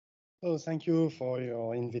So thank you for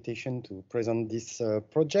your invitation to present this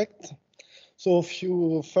project. So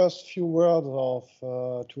first few words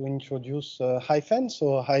to introduce Hiphen.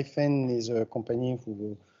 So Hiphen is a company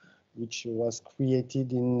which was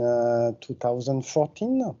created in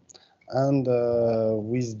 2014 and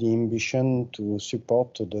with the ambition to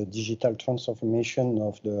support the digital transformation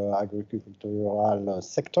of the agricultural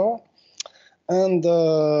sector. And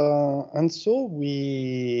so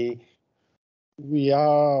we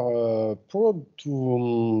are proud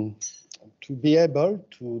to be able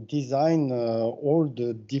to design all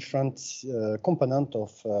the different components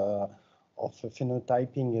of a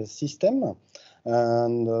phenotyping system,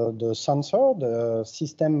 and the sensor, the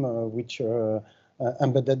system which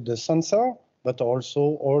embedded the sensor, but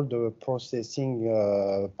also all the processing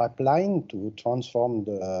pipeline to transform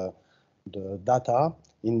the data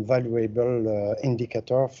in valuable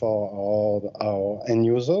indicator for our end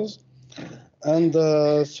users. And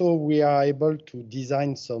so we are able to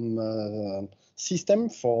design some system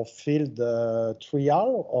for field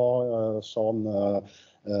trial or some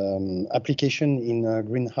application in a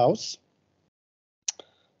greenhouse.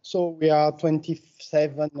 So we are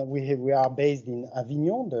 27. We are based in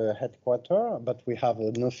Avignon, the headquarters, but we have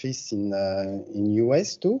an office in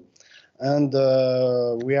US too. And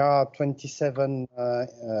we are 27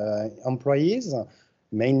 employees,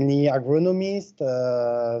 mainly agronomists,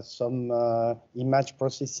 some image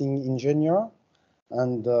processing engineer,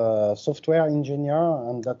 and software engineer,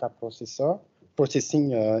 and data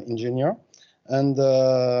processing engineer, and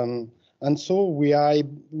so we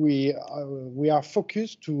are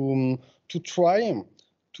focused to try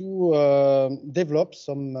to develop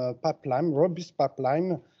some robust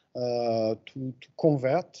pipeline to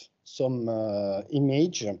convert some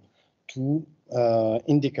image to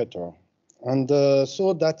indicator. And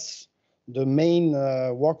so that's the main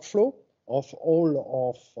workflow of all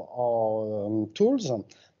of our tools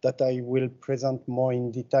that I will present more in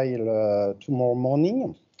detail tomorrow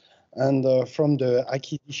morning, and from the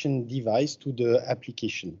acquisition device to the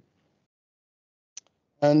application.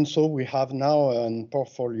 And so we have now a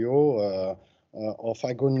portfolio of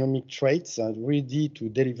agronomic traits ready to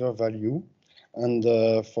deliver value, and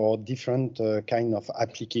for different kind of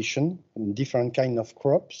application, different kind of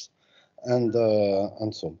crops, and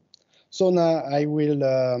so. So now I will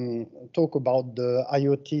talk about the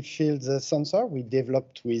IoT field sensor we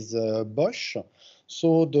developed with Bosch.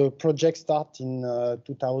 So the project started in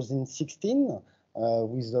 2016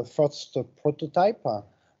 with the first prototype,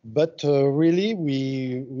 but really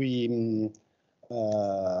we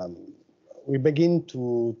begin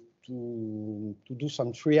to do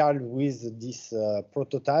some trial with this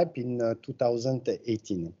prototype in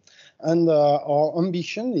 2018. And our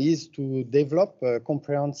ambition is to develop a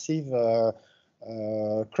comprehensive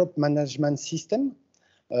crop management system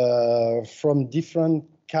from different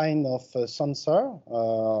kind of sensor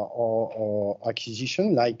or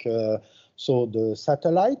acquisition, like so the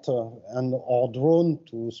satellite and or drone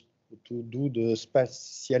to do the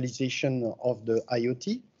specialization of the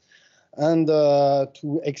IoT, and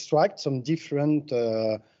to extract some different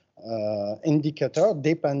indicator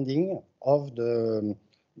depending of the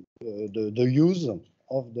use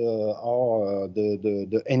of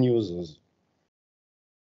the end users.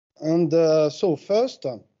 And so first,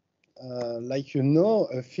 like you know,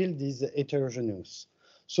 a field is heterogeneous.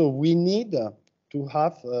 So we need to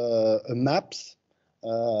have a maps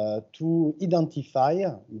to identify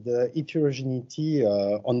the heterogeneity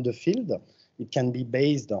on the field. It can be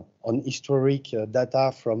based on historic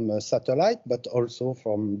data from satellite, but also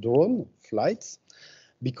from drone flights,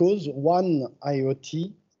 because one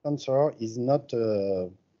IoT sensor is not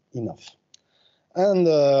enough. And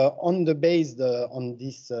on the base on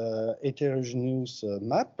this heterogeneous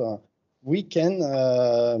map, we can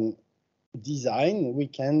design, we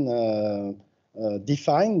can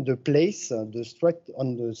define the place on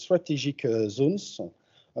the strategic zones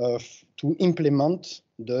to implement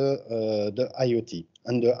the IoT.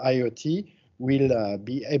 And the IoT will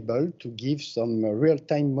be able to give some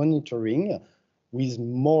real-time monitoring with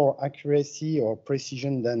more accuracy or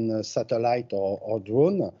precision than satellite or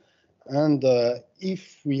drone. And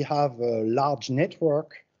if we have a large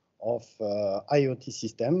network of IoT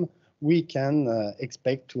system, we can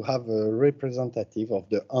expect to have a representative of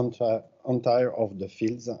the entire of the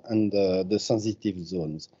fields and the sensitive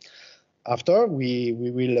zones. After, we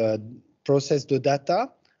will process the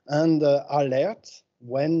data and alert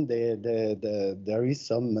when there is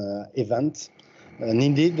some event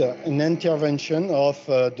needed an intervention of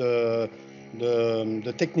the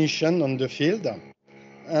technician on the field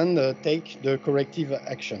and take the corrective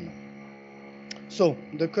action. So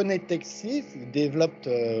the Connect C developed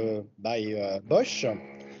by Bosch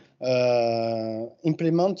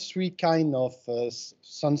implements three kinds of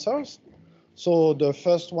sensors. So the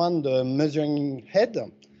first one, the measuring head,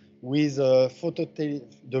 with the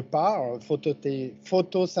PAR,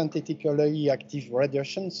 photosynthetically active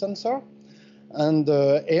radiation sensor, and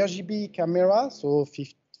RGB camera, so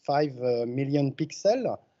 55 million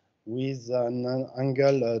pixel, with an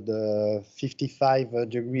angle of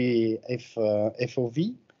 55°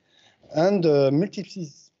 FOV, and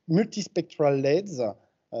multispectral LEDs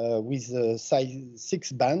with size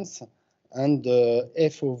 6 bands and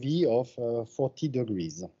FOV of 40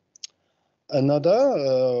 degrees.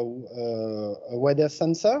 Another weather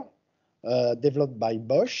sensor developed by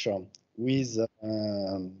Bosch with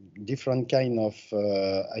different kind of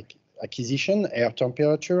acquisition, air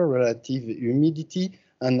temperature, relative humidity,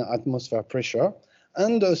 and atmosphere pressure,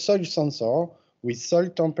 and a soil sensor with soil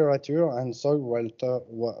temperature and soil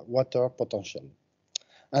water potential.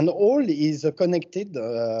 And all is connected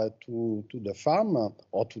to the farm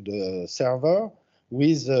or to the server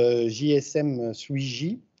with GSM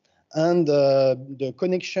 3G, and the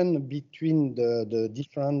connection between the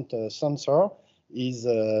different sensor is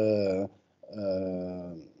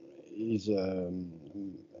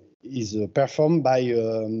performed by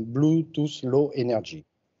Bluetooth Low Energy.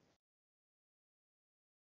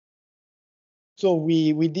 So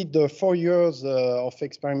we did 4 years of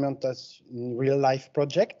experiment as in real life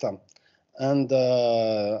project, and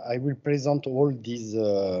I will present all these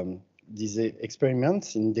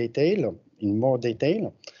experiments in more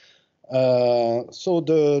detail. So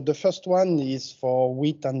the first one is for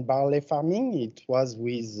wheat and barley farming. It was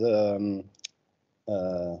with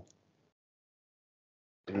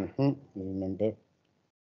remember,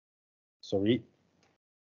 sorry,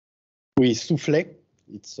 with Soufflet.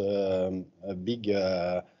 It's a big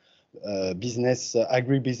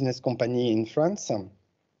agribusiness company in France.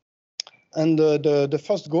 And the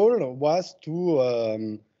first goal was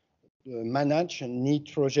to manage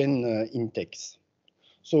nitrogen intakes.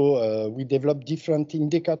 So we developed different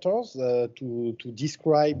indicators to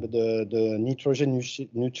describe the nitrogen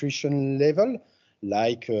nutrition level,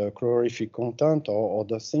 like calorific content or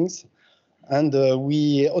other things. And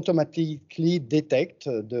we automatically detect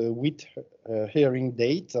the wheat hearing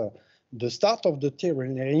date, the start of the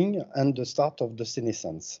tearing, and the start of the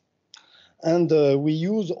senescence. And we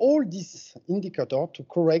use all these indicators to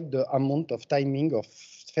correct the amount of timing of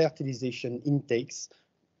fertilization intakes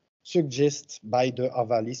suggested by the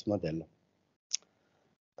Avalis model.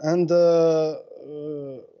 And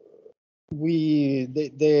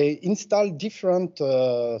they installed different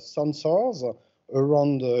sensors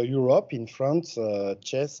around Europe, in France,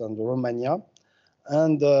 Czech, and Romania,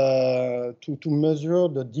 and to measure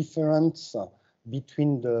the difference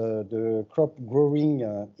between the crop growing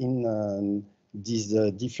in these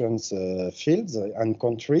different fields and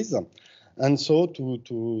countries, and so to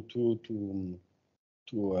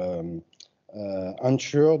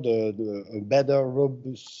ensure the better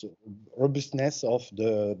robustness of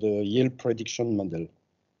the yield prediction model.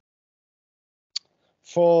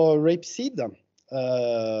 For rapeseed,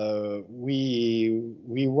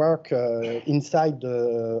 we work inside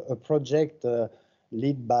a project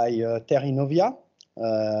led by Terrinovia.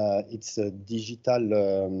 It's a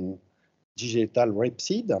digital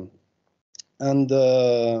rapeseed, and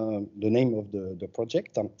the name of the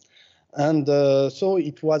project. And so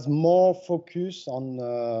it was more focused on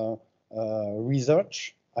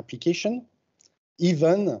research application,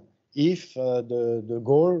 even if the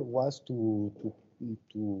goal was to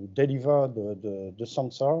deliver the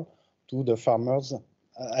sensor to the farmers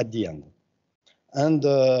at the end. And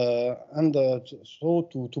so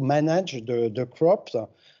to manage the crops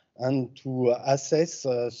and to assess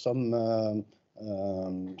some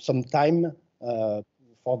time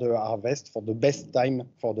for the harvest, for the best time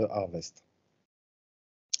for the harvest,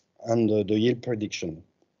 and the yield prediction.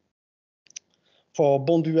 For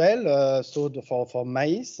Bonduelle, for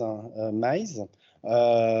maize,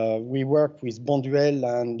 we work with Bonduelle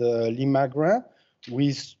and Limagrin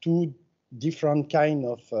with two different kind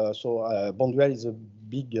of. Bonduelle is a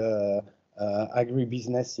big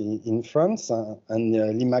agribusiness in France, and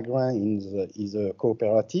Limagrin is a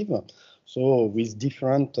cooperative. So with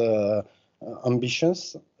different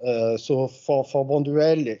ambitions. So for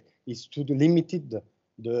Bonduelle, is to limit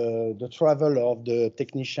the travel of the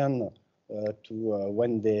technician to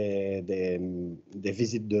when they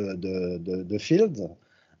visit the field,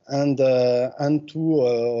 and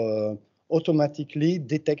to automatically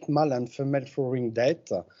detect male and female flowering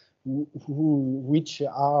data, which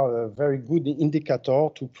are a very good indicator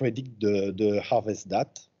to predict the harvest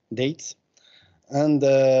dates. And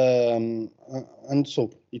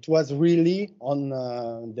so it was really on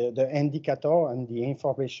the indicator and the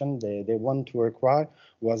information they want to acquire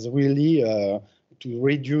was really to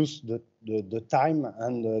reduce the time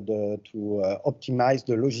and to optimize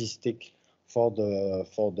the logistic for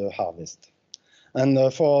the harvest. And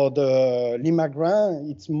for the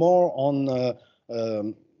Limagrain, it's more on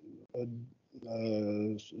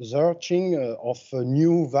searching of a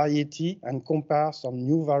new variety and compare some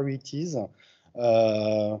new varieties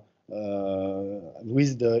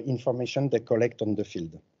with the information they collect on the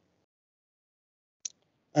field.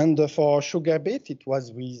 And for sugar beet, it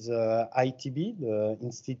was with ITB, the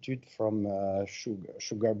institute from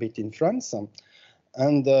sugar beet in France,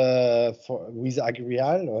 and with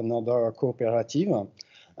Agrial, another cooperative.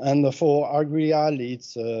 And for Agrial,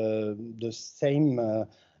 it's the same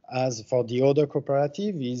as for the other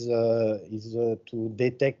cooperative, is to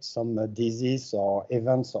detect some disease or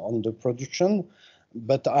events on the production,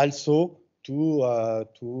 but also to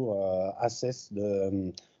assess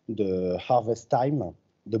the harvest time,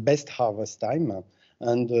 the best harvest time,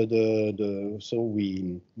 and so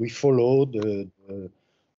we follow the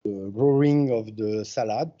growing of the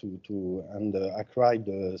salad and acquire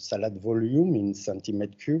the salad volume in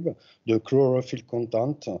centimeter cube, the chlorophyll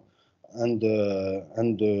content, and the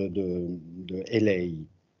LAE.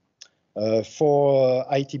 For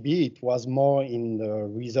ITB, it was more in the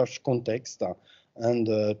research context and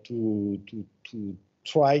to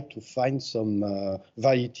try to find some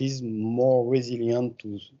varieties more resilient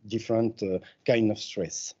to different kind of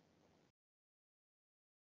stress.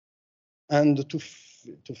 And to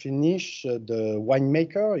finish, the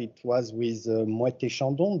winemaker, it was with Moët &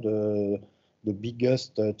 Chandon, the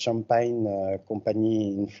biggest champagne company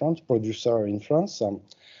in France, producer in France.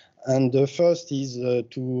 And the first is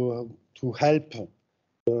to help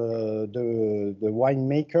the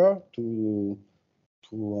winemaker to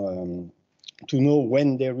know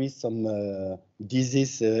when there is some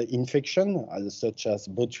disease infection, such as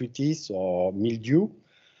botrytis or mildew,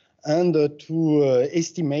 and to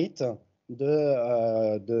estimate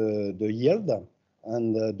the yield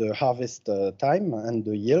and the harvest time and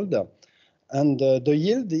the yield. And the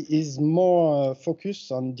yield is more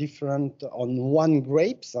focused on one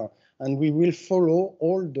grapes, and we will follow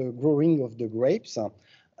all the growing of the grapes,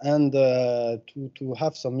 and to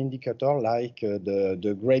have some indicator like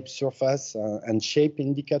the grape surface and shape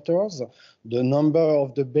indicators, the number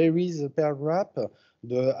of the berries per grape,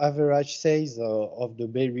 the average size of the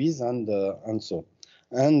berries, and so.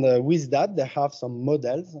 And with that, they have some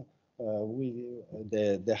models.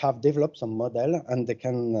 They have developed some model, and they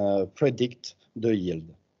can predict the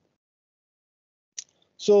yield.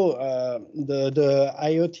 So the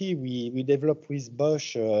IoT we developed with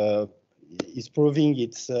Bosch is proving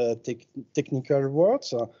its technical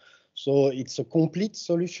worth. So it's a complete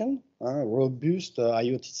solution, robust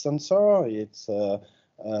IoT sensor. It's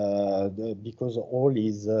because all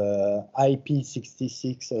is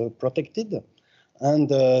IP66 protected.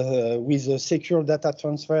 And with a secure data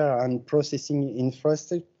transfer and processing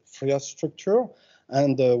infrastructure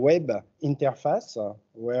and a web interface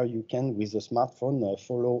where you can, with a smartphone,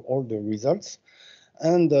 follow all the results.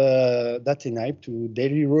 And that enables to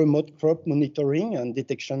daily remote crop monitoring and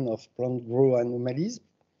detection of plant growth anomalies.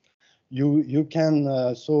 You can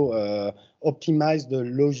optimize the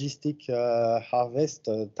logistic harvest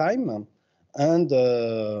time and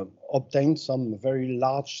obtain some very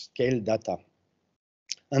large-scale data.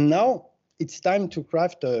 And now it's time to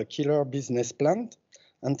craft a killer business plan,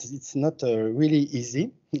 and it's not really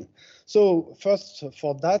easy. So first,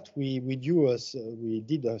 for that, we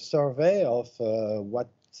did a survey of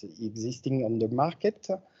what's existing on the market,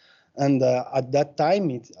 and at that time,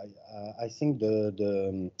 I think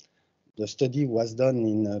the study was done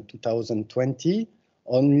in 2020.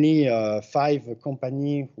 Only 5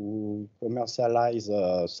 companies who commercialize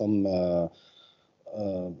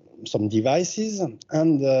some devices,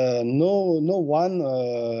 and no one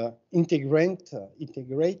integrate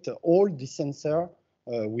all the sensor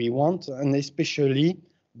we want, and especially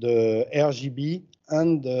the RGB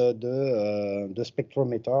and the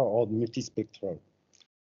spectrometer or the multispectral.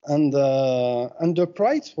 And the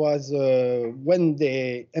price was when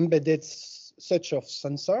they embedded such a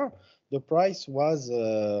sensor, the price was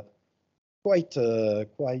quite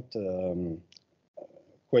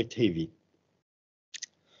heavy.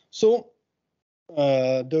 So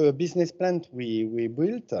the business plan we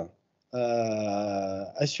built,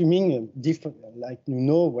 assuming different, like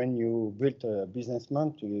when you build a business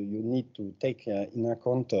plan, you need to take in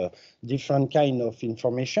account different kind of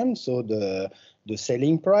information. So the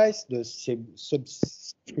selling price, the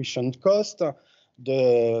subscription cost,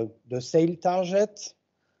 the sale target,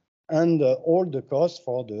 and all the costs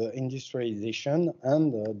for the industrialization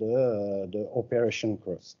and the operation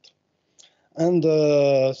cost. And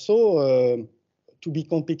to be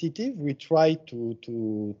competitive, we try to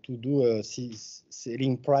do a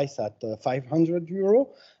selling price at 500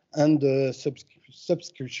 euro and the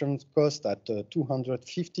subscription cost at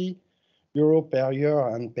 250 euro per year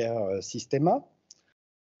and per Systema.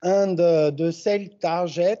 And the sale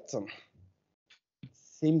target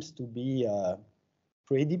seems to be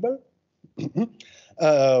credible.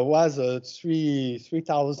 Was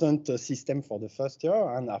 3,000 system for the first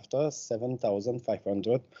year, and after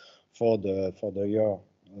 7,500 for the year,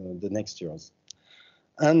 the next years.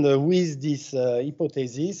 And with this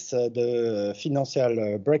hypothesis, the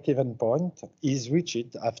financial break-even point is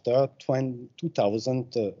reached after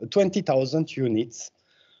 20,000 units,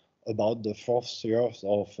 about the fourth year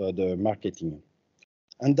of the marketing.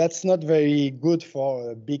 And that's not very good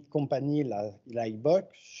for a big company like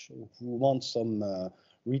Bosch, who wants some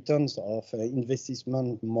returns of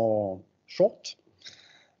investment more short.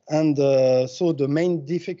 And so the main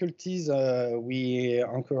difficulties we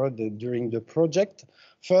encountered during the project,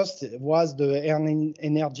 first was the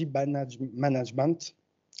energy management,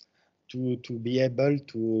 to be able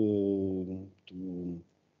to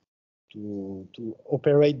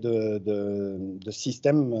operate the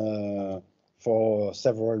system for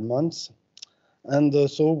several months. And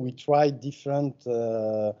so we tried different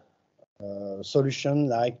solutions,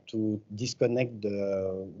 like to disconnect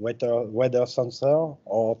the weather sensor,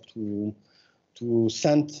 or to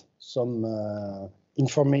send some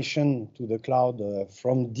information to the cloud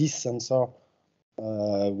from this sensor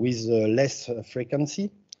with less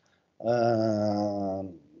frequency.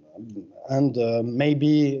 And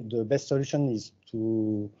maybe the best solution is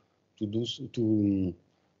to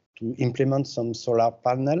implement some solar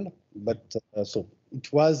panel, but so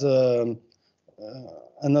it was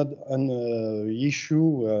another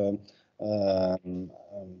issue.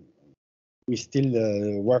 We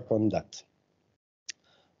still work on that.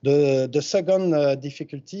 The second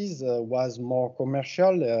difficulties was more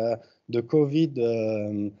commercial. The COVID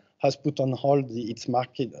has put on hold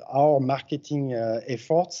our marketing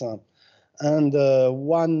efforts, and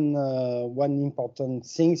one important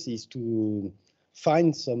thing is to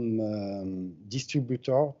find some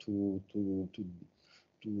distributor to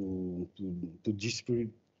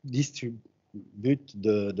distribute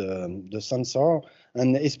the sensor,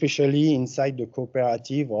 and especially inside the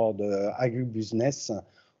cooperative or the agribusiness,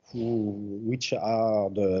 which are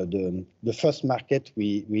the first market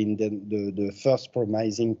the first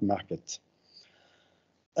promising market.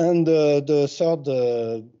 And the third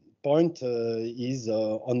point is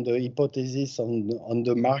on the hypothesis on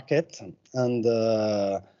the market, and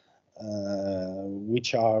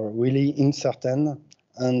which are really uncertain,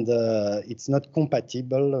 and it's not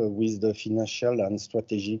compatible with the financial and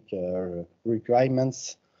strategic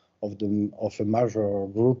requirements of a major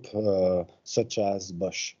group such as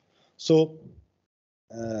Bosch. So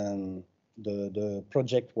the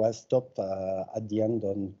project was stopped at the end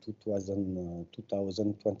of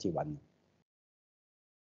 2021.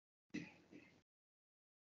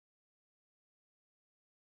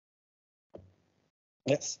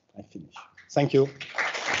 Yes, I finished. Thank you.